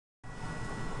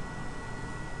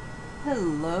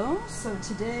Hello, so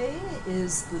today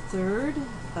is the 3rd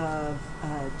of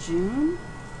June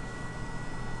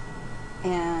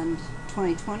and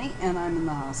 2020, and I'm in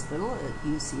the hospital at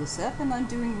UCSF, and I'm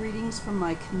doing readings from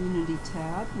my community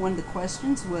tab. One of the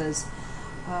questions was,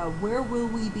 where will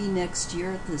we be next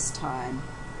year at this time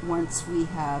once we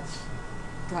have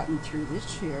gotten through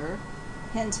this year,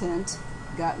 hint hint,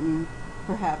 gotten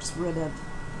perhaps rid of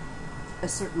a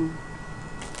certain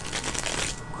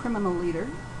criminal leader.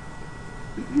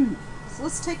 So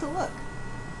let's take a look.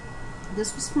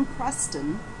 This was from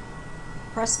Preston.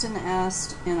 Preston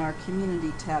asked in our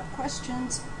community tab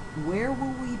questions, where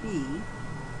will we be?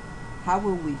 How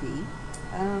will we be?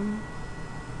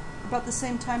 About the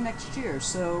same time next year.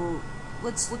 So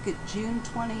let's look at June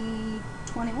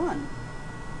 2021.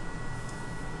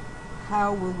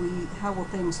 How will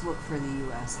things look for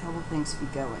the US? How will things be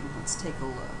going? Let's take a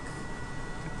look.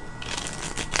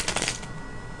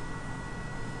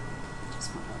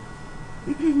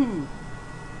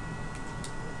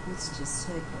 Let's just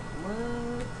take a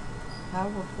look. How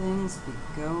will things be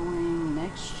going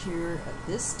next year at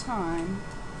this time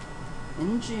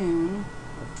in June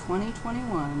of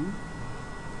 2021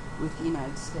 with the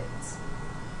United States?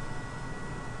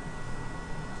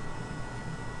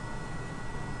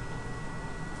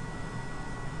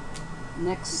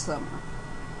 Next summer.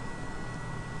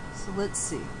 So let's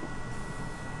see.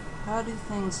 How do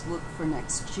things look for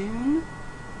next June?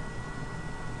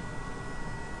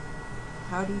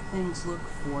 How do things look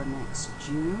for next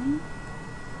June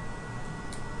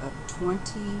of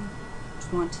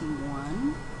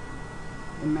 2021,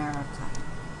 America?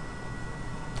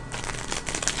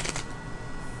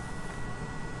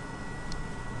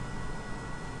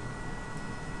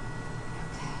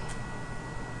 Okay.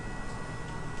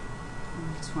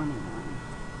 2021,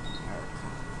 America.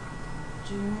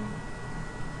 June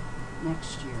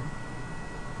next year.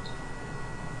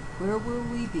 Where will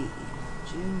we be?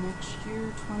 June next year,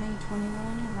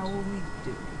 2021, how will we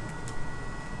do?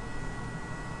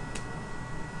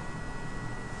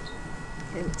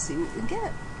 Okay, let's see what we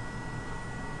get.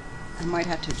 I might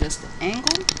have to adjust the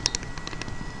angle.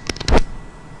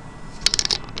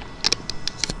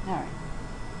 Alright.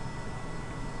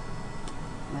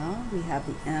 Well, we have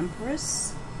the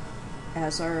Empress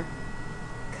as our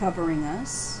covering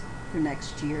us for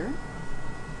next year.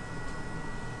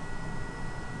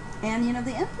 And you know,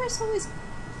 the Empress always,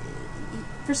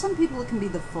 for some people it can be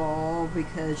the Fall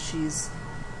because she's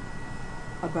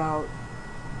about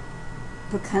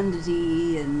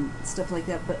fecundity and stuff like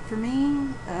that, but for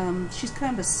me, she's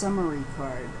kind of a summary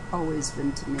card, always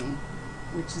been to me,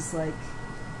 which is like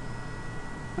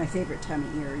my favorite time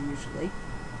of year usually.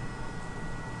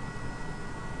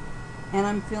 And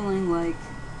I'm feeling like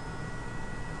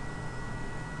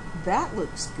that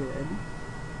looks good.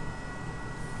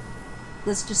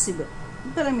 Let's just see what,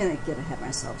 but I'm going to get ahead of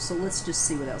myself, so let's just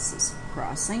see what else is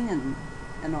crossing and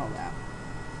all that.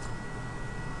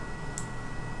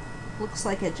 Looks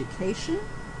like education.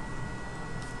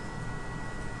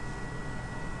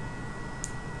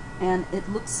 And it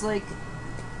looks like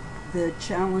the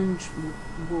challenge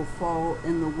will fall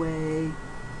in the way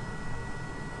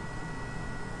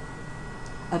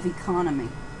of economy,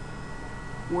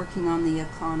 working on the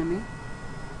economy.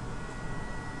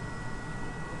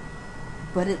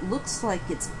 But it looks like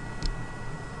the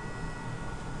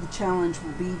challenge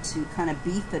will be to kind of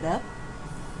beef it up,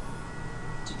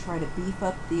 to try to beef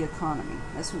up the economy.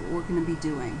 That's what we're going to be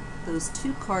doing. Those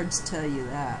two cards tell you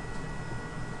that.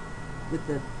 With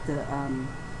the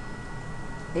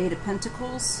Eight of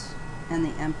Pentacles and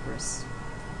the Empress.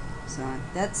 So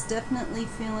that's definitely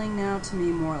feeling now to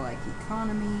me more like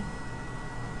economy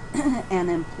and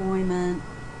employment.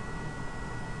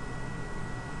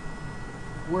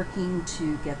 Working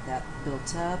to get that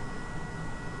built up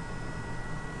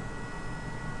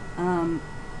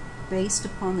based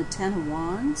upon the Ten of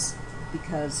Wands,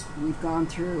 because we've gone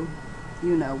through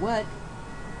you know what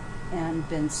and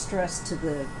been stressed to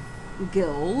the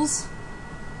gills,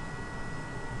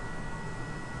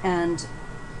 and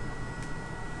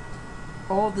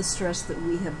all the stress that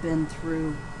we have been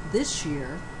through this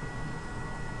year,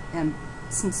 and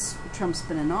since Trump's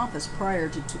been in office prior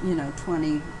to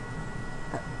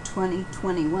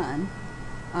 2021,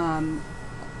 a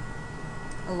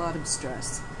lot of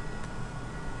stress.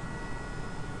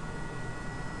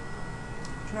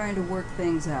 Trying to work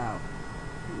things out.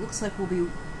 It looks like we'll be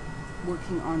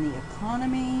working on the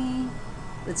economy.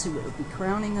 Let's see what will be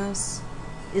crowning us.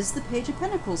 Is the Page of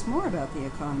Pentacles more about the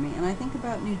economy? And I think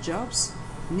about new jobs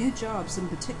in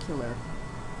particular.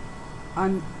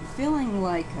 I'm feeling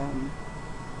like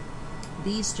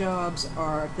these jobs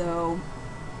are, though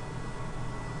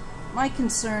my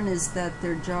concern is that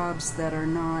they're jobs that are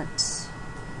not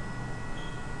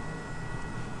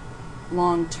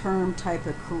long-term type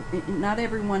of career. Not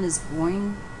everyone is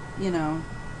going, you know,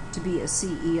 to be a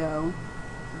CEO,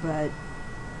 but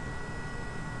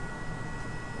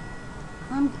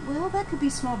well, that could be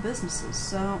small businesses,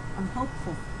 so I'm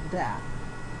hopeful for that.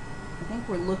 I think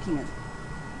we're looking at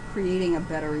creating a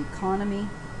better economy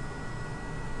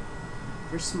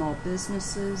for small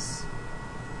businesses,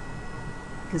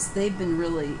 because they've been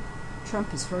really,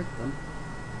 Trump has hurt them.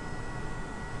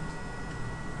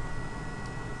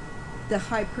 The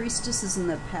High Priestess is in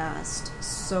the past,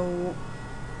 so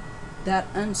that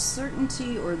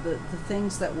uncertainty or the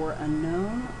things that were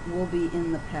unknown will be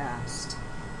in the past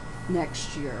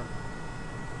next year.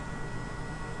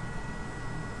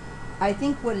 I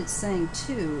think what it's saying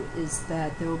too is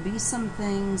that there will be some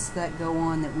things that go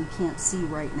on that we can't see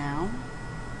right now,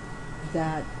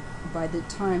 that by the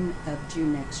time of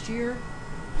June next year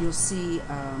you'll see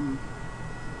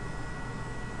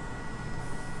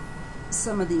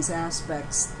some of these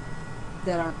aspects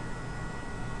that are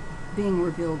being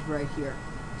revealed right here.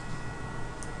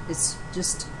 It's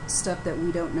just stuff that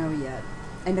we don't know yet.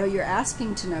 I know you're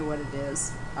asking to know what it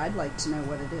is. I'd like to know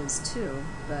what it is too,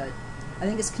 but I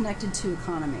think it's connected to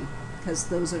economy, because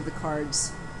those are the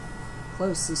cards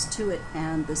closest to it,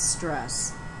 and the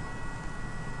stress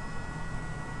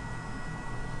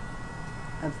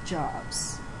of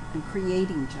jobs and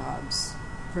creating jobs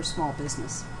for small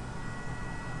business.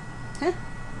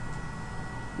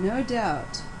 No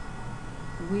doubt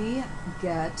we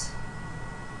get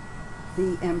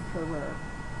the Emperor.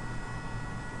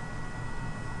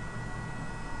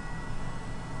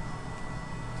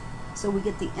 So we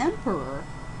get the Emperor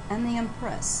and the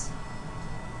Empress.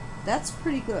 That's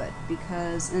pretty good,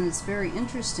 because, and it's very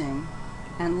interesting,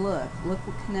 and look what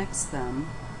connects them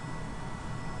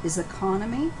is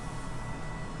economy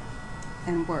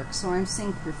and work. So I'm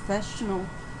seeing professional,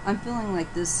 I'm feeling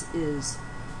like this is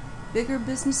bigger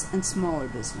business and smaller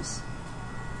business.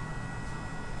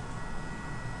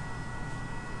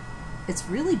 It's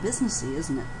really businessy,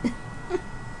 isn't it?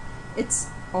 It's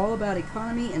all about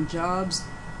economy and jobs,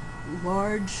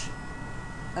 large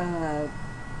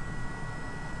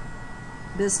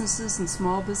businesses and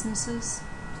small businesses.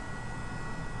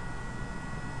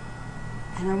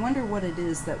 And I wonder what it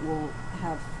is that will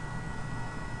have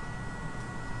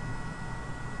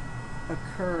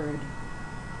occurred.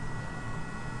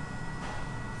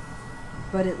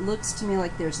 But it looks to me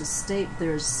like there's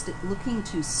looking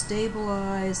to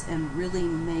stabilize and really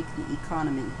make the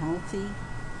economy healthy,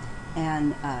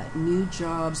 and new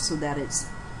jobs, so that it's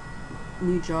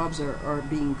new jobs are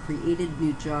being created,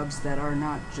 new jobs that are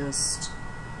not just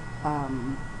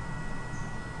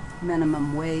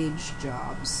minimum wage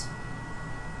jobs,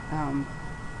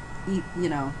 you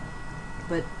know,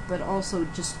 but also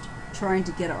just trying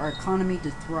to get our economy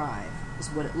to thrive is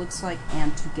what it looks like,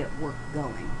 and to get work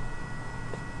going.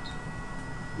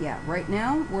 Yeah, right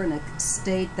now we're in a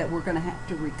state that we're going to have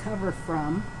to recover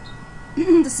from.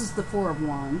 This is the Four of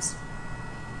Wands.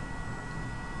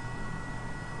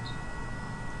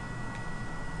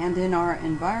 And in our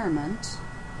environment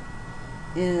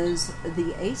is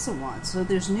the Ace of Wands. So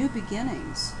there's new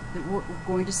beginnings. That we're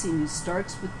going to see new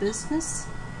starts with business,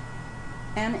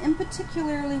 and in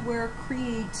particularly where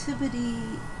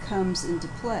creativity comes into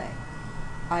play.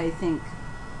 I think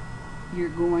you're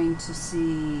going to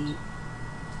see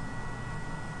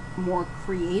more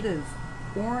creative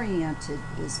oriented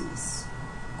business,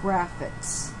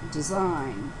 graphics,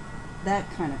 design, that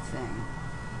kind of thing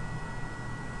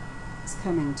is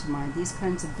coming to mind. These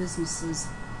kinds of businesses.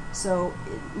 So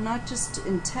not just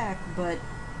in tech, but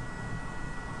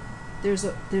there's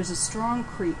a strong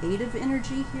creative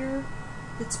energy here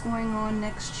that's going on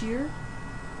next year,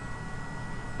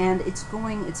 and it's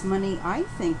money, I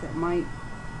think, that might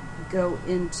go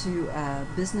into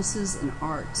businesses and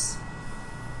arts.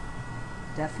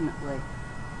 Definitely.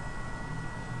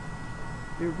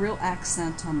 There's a real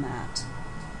accent on that.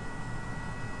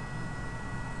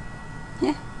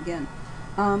 Yeah, again.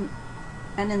 And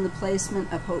in the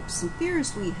placement of hopes and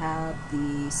fears, we have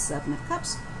the Seven of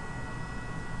Cups,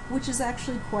 which is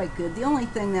actually quite good. The only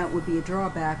thing that would be a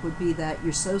drawback would be that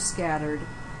you're so scattered,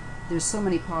 there's so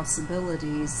many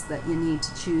possibilities that you need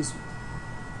to choose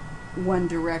one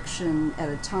direction at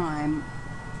a time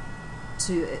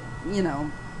to, you know,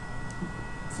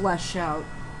 flesh out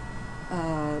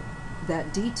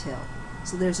that detail.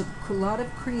 So there's a lot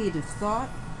of creative thought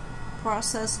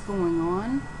process going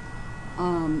on,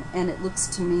 and it looks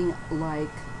to me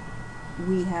like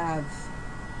we have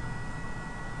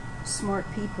smart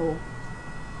people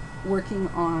working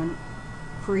on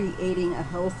creating a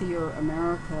healthier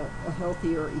America, a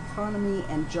healthier economy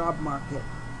and job market,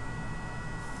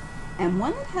 and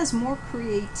one that has more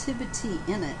creativity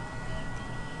in it.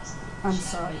 I'm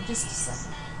sorry, just a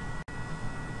second.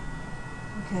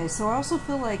 Okay, so I also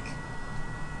feel like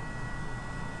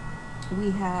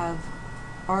we have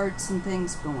arts and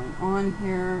things going on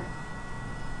here,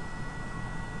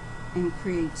 and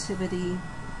creativity.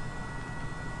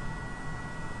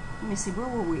 Let me see, where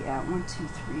were we at? 1, 2,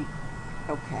 3.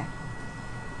 Okay,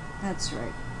 that's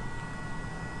right.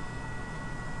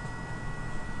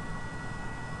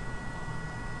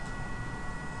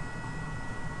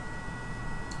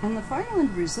 And the final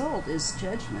end result is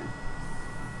judgment.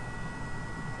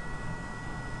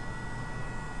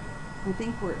 I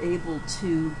think we're able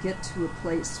to get to a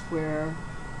place where,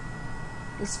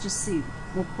 let's just see,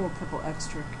 we'll pull a couple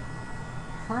extra.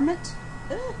 Hermit?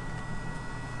 Ugh.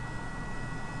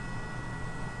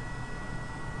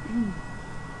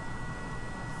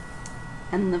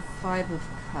 And the 5 of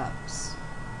Cups.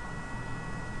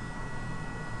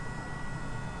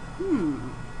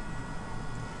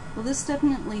 Well, this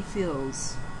definitely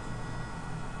feels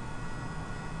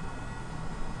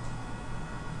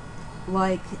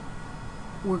like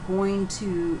we're going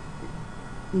to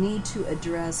need to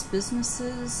address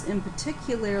businesses, in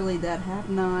particularly that have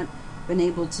not been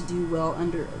able to do well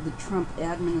under the Trump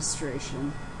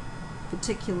administration,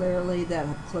 particularly that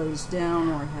have closed down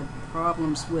or had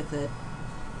problems with it,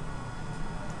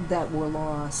 that were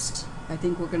lost. I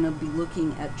think we're going to be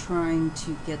looking at trying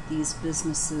to get these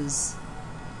businesses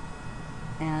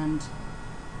and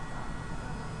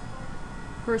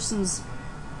persons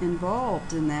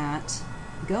involved in that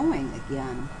going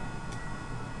again,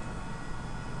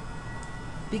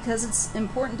 because it's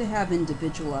important to have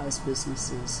individualized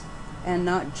businesses and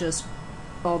not just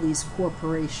all these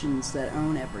corporations that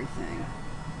own everything.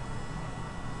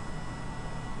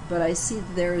 But I see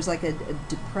that there is like a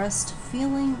depressed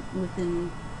feeling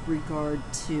within regard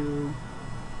to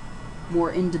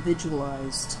more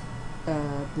individualized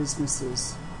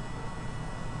businesses,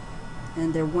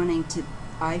 and they're wanting to,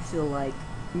 I feel like,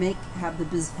 have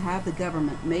the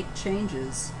government make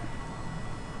changes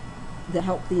that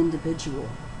help the individual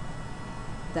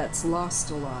that's lost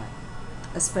a lot,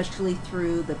 especially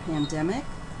through the pandemic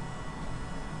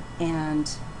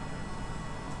and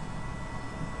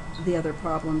the other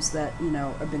problems that, you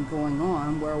know, have been going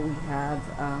on, where we have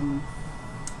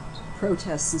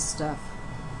protests and stuff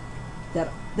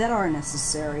that are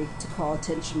necessary to call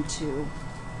attention to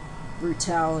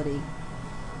brutality.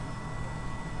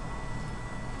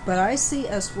 But I see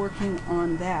us working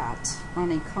on that,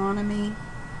 on economy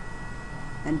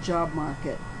and job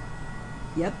market.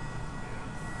 Yep.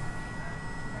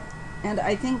 And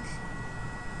I think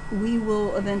we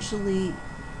will eventually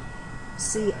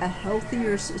see a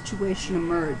healthier situation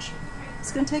emerge.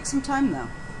 It's going to take some time, though.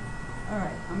 All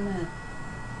right, I'm going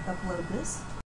to upload this.